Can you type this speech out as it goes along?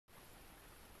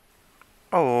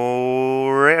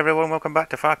Alright everyone, welcome back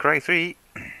to Far Cry 3.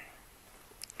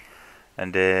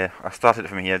 And I started it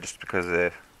from here just because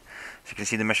as you can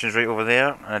see the mission's right over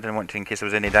there, and I didn't want to, in case there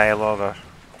was any dialogue or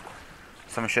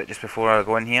some shit just before I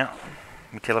go in here.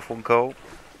 My telephone call.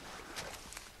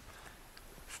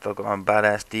 Still got my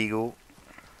badass deagle.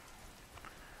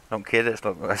 Don't care that it's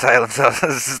not got a silencer,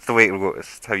 this is the way it goes,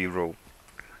 it's how you roll.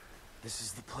 This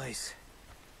is the place.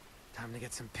 Time to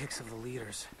get some pics of the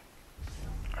leaders.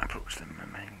 Approach the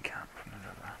main camp from the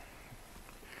river.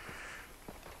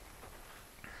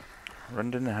 Run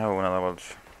down the hill, in other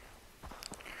words.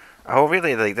 I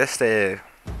really like this.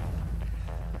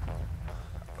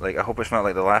 Like, I hope it's not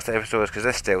like the last episode, because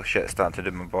this stealth shit's starting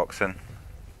to do my boxing.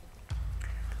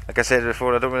 Like I said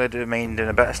before, I don't really mind doing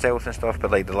a bit of stealth and stuff,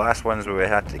 but like the last ones where we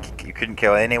had to, you couldn't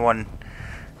kill anyone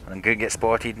and couldn't get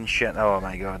spotted and shit. Oh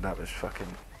my god, that was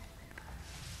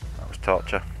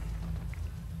torture.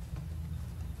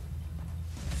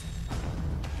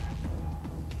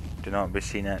 Do not be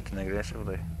seen acting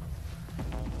aggressively.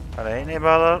 Alright, no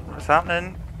bother. What's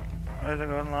happening? How's it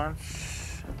going,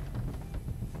 lads?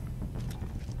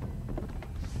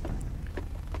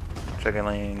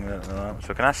 Triggering.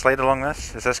 So can I slide along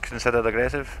this? Is this considered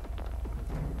aggressive?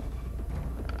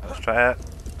 Let's try it.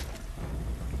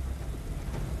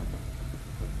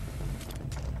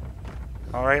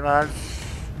 Alright, lads.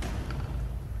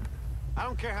 I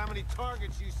don't care how many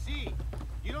targets you see.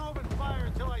 You don't open fire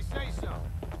until I say so.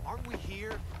 Aren't we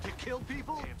here to kill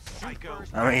people? Psycho.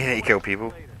 I'm here to kill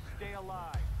people.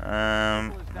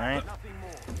 Right.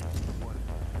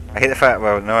 I hate the fact,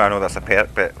 well, no, I know that's a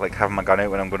perk, but like having my gun out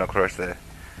when I'm going across the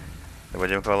what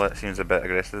do you call it, seems a bit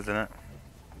aggressive, doesn't it?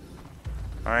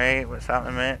 Alright, what's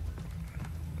happening, mate?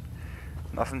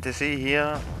 Nothing to see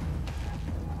here.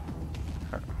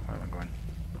 Where am I going?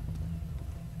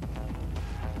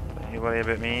 Don't you worry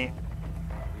about me.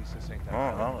 Oh,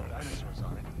 well, that's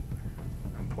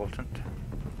important.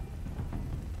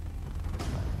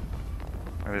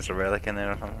 Maybe there's a relic in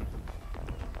there or something.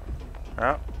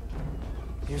 Oh.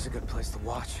 Here's a good place to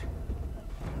watch.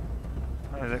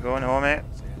 How's it going home, mate?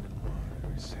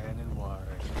 Sand and water.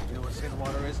 You know what sand and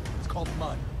water is? It's called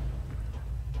mud.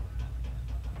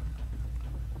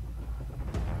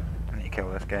 I need to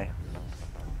kill this guy.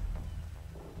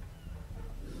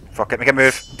 Fuck it, make a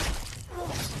move!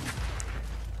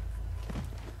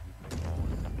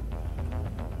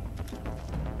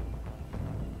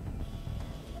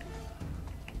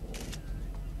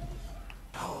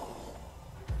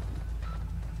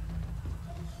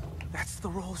 That's the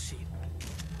roll sheet.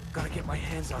 Gotta get my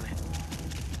hands on it.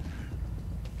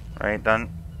 Right, done.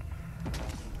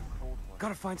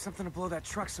 Gotta find something to blow that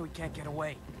truck so he can't get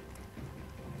away.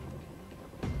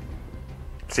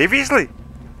 Seriously?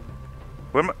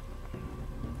 Where am I?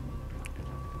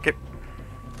 Get.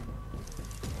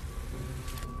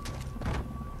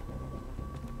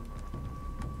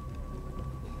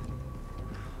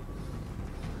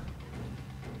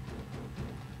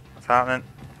 What's happening?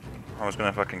 I was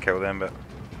gonna fucking kill them, but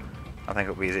I think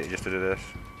it'll be easy just to do this.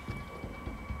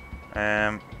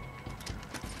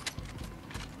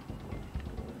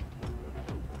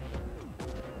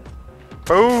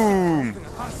 Boom!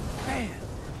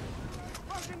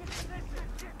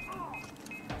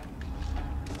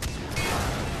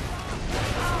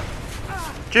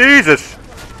 Jesus!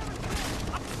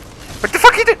 What the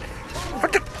fuck you did?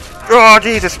 What the? Oh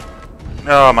Jesus!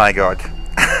 Oh my god!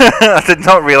 I did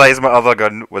not realise my other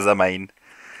gun was a mine.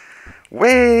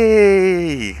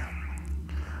 Way!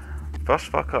 First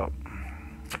fuck up.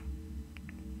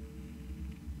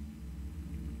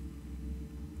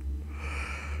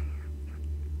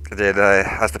 I did,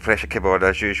 as the pressure keyboard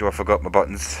as usual, I forgot my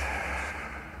buttons.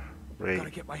 Right.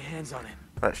 Gotta get my hands on it.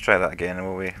 Let's try that again,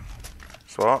 will we?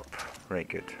 Swap. Right,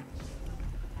 good.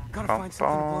 Gotta find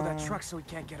something to blow that truck so he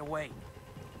can't get away.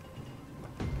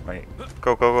 Right.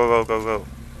 Go, go, go, go, go, go.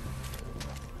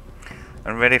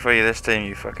 I'm ready for you this time,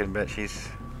 you fucking bitches.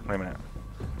 Wait a minute.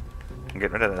 I'm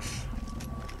getting rid of this.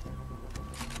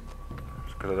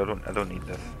 Because I don't need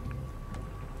this.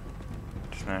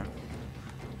 Just now.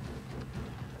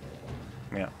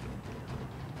 Yeah.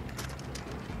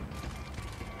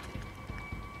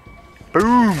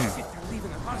 Boom! They're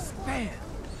leaving us. Man.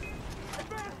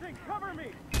 Advancing, cover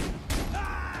me.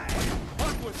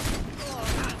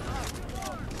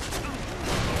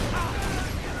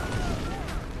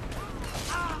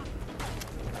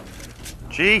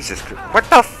 Jesus Christ. What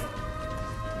the f?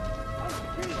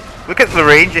 Look at the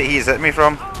range that he's hit me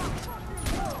from.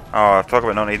 Oh, talk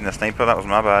about not needing a sniper, that was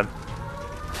my bad.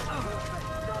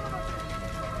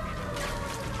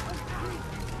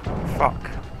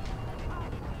 Fuck.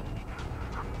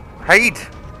 Hide!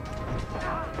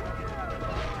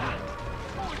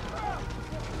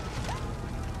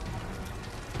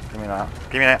 that.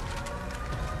 Give me that.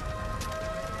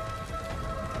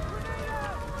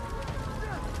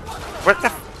 What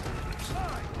the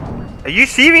Are you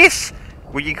serious?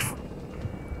 Will you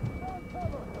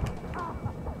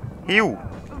heal?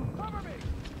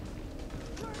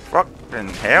 Fucking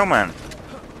hell, man.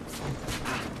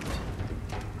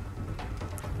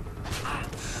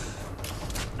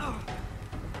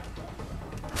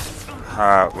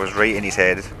 Was right in his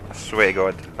head. I swear to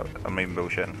God, I'm not even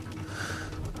bullshitting.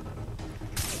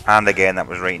 And again, that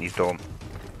was right in his dome.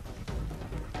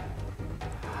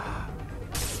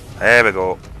 There we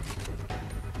go.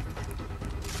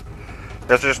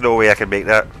 There's just no way I can make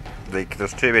that. Like,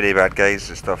 there's too many bad guys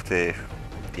and stuff to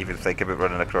even think about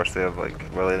running across there, like,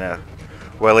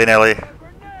 willy-nilly.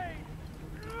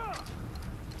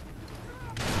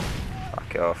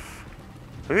 Fuck it off.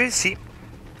 Who is he?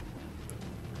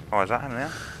 Oh, is that him there?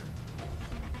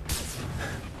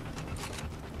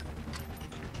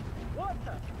 What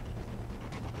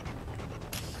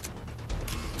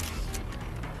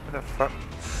the fuck?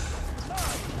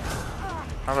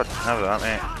 How about that,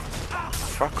 mate?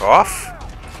 Fuck off!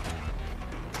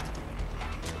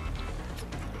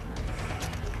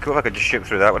 Cool if I could just shoot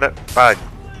through that with it. Bad.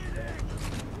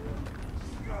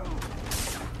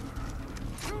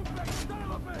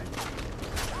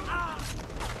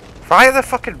 Fire the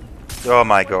fucking... Oh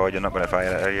my god, you're not going to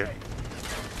fire it, are you?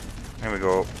 Here we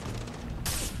go.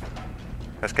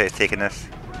 This guy's taking this.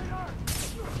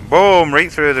 Boom!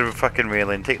 Right through the fucking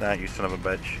railing. Take that, you son of a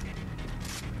bitch.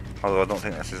 Although I don't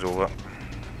think this is over.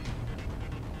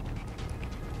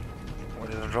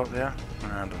 What did I drop there?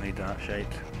 Nah, I don't need that shite.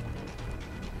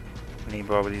 Need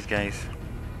more with these guys.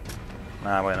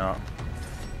 Nah, why not?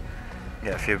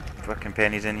 Get a few fucking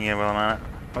pennies in here while I'm at it.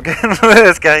 Okay, look at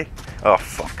this guy. Oh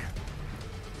fuck.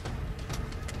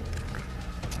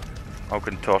 All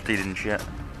contorted and shit.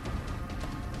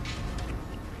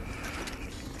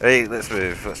 Right, let's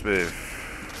move, let's move.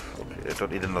 Okay, I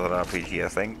don't need another RPG, I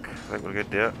think. I think we're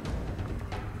good there.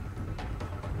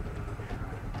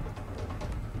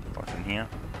 What's in here?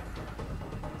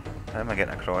 How am I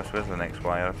getting across? Where's the next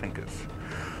wire? I think it's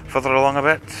further along a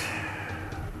bit.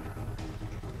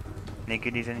 Any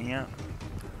goodies in here?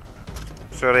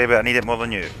 Sorry, but I need it more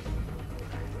than you.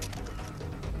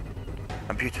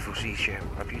 A beautiful seashell.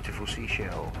 A beautiful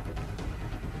seashell.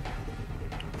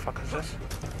 What the fuck is this?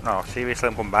 No, seriously,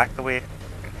 I'm going back the way.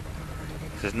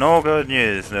 This is no good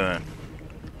news, no.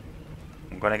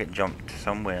 I'm gonna get jumped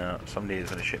somewhere. Somebody is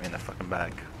gonna shoot me in the fucking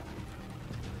back.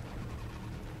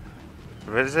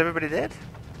 Is everybody dead?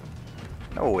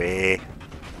 No way.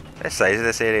 This size of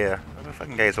this area. There's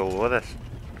fucking guys all over this.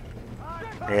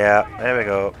 Yeah, there we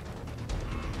go.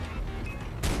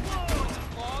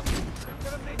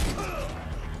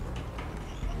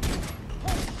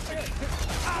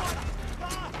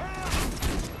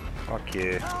 Fuck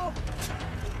you.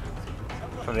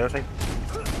 From the other side.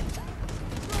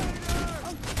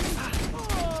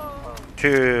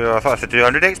 I thought it said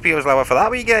 200 XP. I was like, for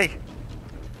that wee guy.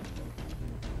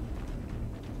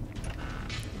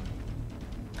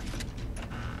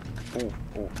 Oh,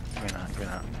 give me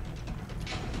that.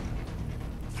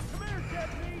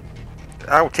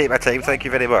 I'll take my time, thank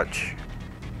you very much.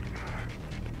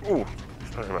 Oh,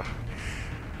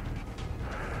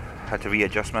 had to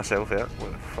readjust myself there.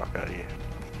 What the fuck are you?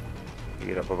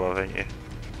 You're up above, aren't you?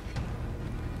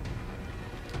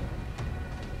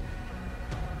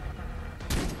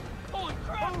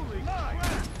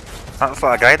 That's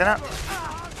like a guy, isn't it?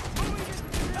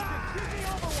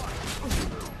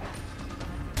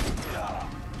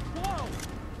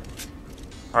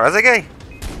 Oh, is it a guy?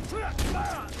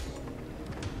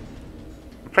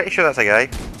 I'm pretty sure that's a guy.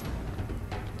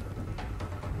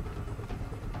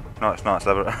 No, it's not.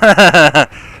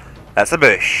 That's a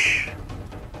bush.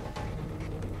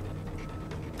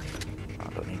 I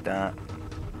don't need that.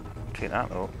 Take that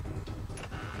though.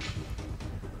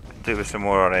 Do with some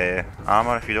more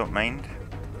armor if you don't mind.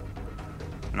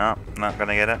 No, not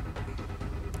gonna get it.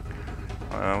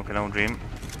 Well, we can all dream.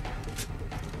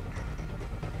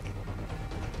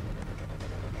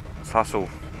 Let's hustle.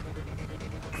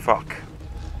 Fuck.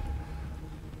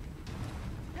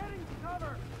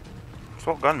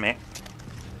 Swap gun, mate.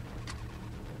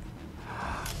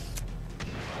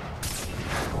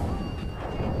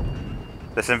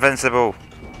 This invincible.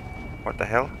 What the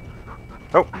hell?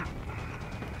 Oh.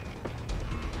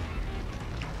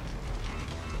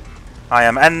 I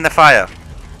am in the fire.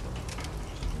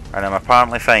 And I'm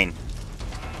apparently fine.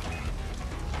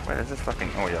 Where is this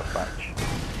fucking... Oh, yeah, batch.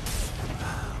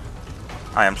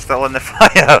 I am still in the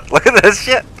fire. Look at this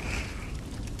shit.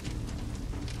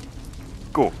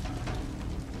 Go.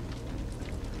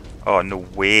 Oh, no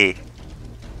way.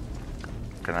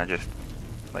 Can I just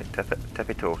like tip it?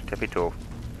 Tippy toe, tippy toe.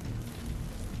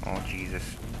 Oh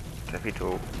Jesus. Tippy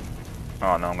toe.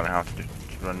 Oh no, I'm gonna have to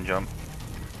just run and jump.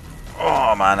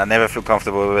 Oh man, I never feel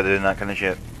comfortable about doing that kind of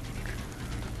shit.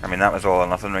 I mean, that was all or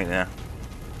nothing right there.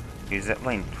 Use zip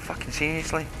line. Fucking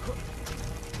seriously?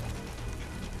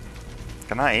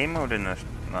 Can I aim while doing this?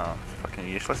 No, it's fucking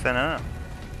useless then, isn't it?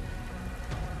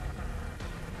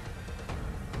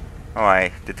 Oh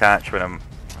I detach when I'm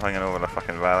hanging over the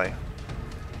fucking valley.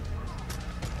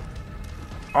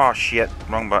 Oh shit,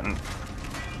 wrong button.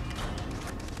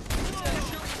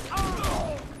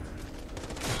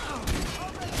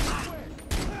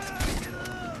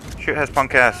 Shoot his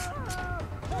punk ass.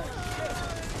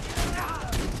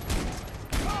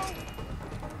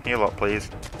 Heal up, please.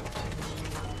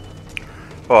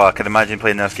 Oh, I can imagine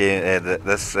playing this game,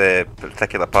 this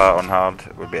particular part on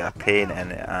hard would be a pain in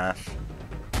the ass.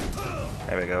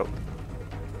 There we go.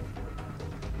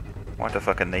 What a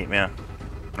fucking nightmare.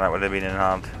 That would have been in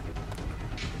hard.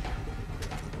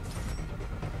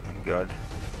 God.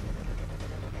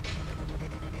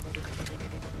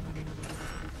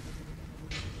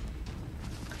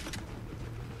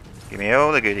 Give me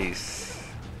all the goodies.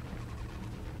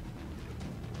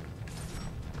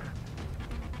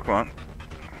 Come on.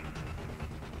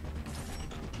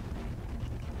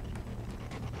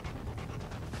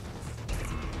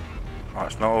 Oh,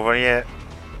 it's not over yet.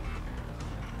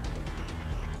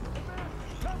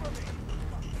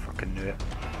 Fucking knew it.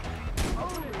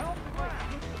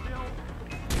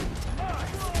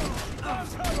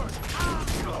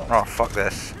 Oh, fuck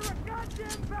this.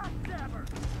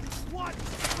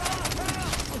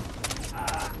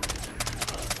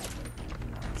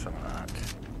 Some of that.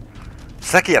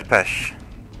 Sick of your pish.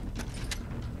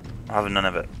 I'm having none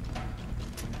of it.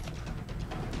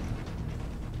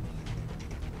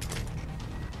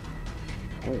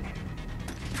 Ooh.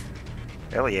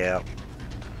 Hell yeah.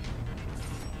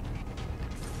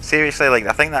 Seriously, like,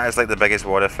 I think that is like the biggest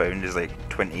wad I've found is like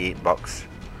 $28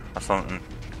 or something.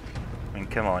 I mean,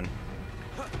 come on.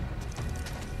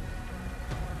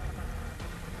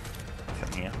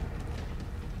 What's in here?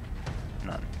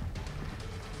 None.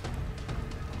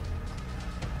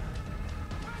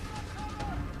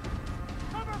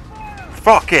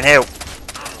 Fucking hell!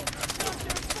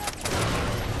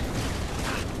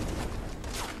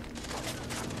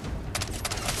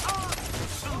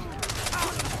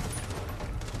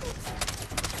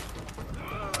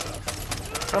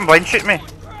 Don't blind shoot me!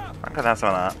 I can have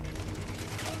some of that.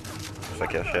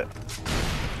 Sick of shit.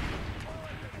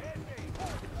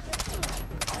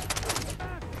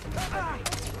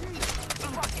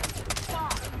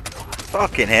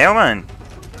 Fucking hell, man!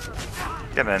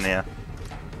 Get in there.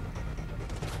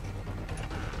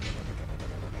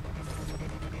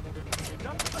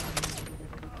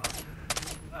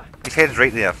 His head's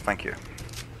right there, thank you.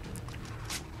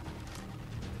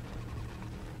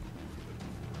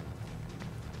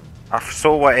 I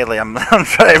so want to, like, I'm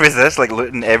trying to resist, like,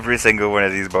 looting every single one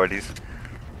of these bodies.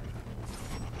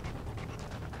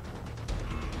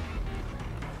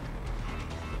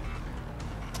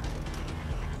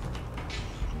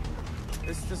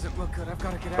 This doesn't look good. I've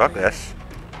got to get out Fuck of here. this.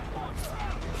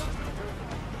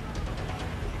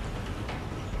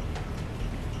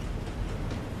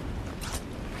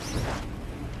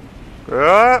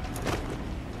 Ah!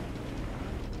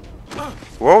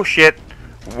 Whoa shit!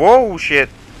 Whoa shit!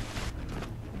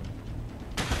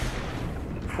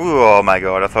 Oh my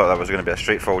god, I thought that was going to be a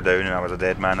straight fall down and I was a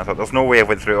dead man. I thought there's no way I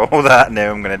went through all that,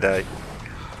 now I'm going to die.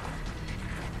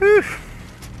 Whew.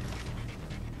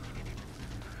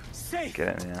 Safe.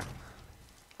 Get in there.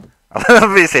 I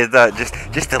love he said that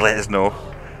just to let us know.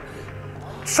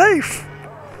 Safe!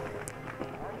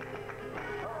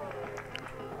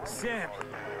 Sam,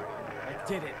 I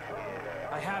did it.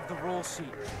 I have the roll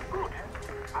sheet. Good.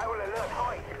 I will alert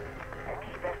Hoyt.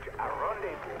 Expect a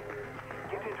rendezvous.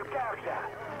 Get into character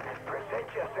and present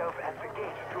yourself at the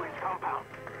gate to his compound.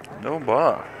 No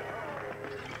bar.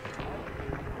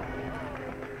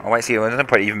 I might see, there's no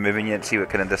point even moving yet to see what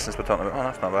kind of distance we're talking about. Oh,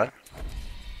 that's not bad.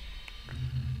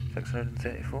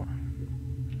 634.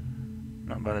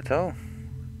 Not bad at all.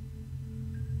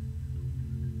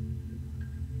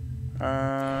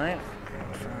 Yeah.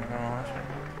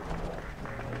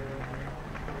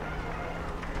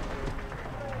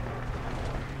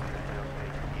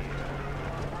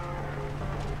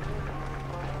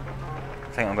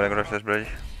 I think I'm gonna go across this bridge.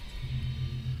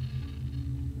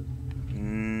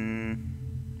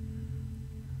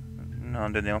 No,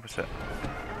 I'm doing the opposite.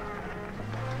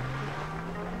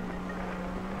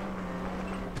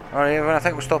 Alright everyone, I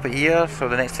think we'll stop it here. So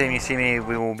the next time you see me,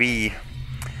 we will be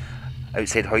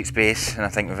outside Hoyt's base, and I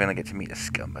think we've only get to meet a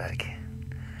scumbag.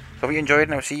 So hope you enjoyed,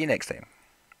 and I'll see you next time.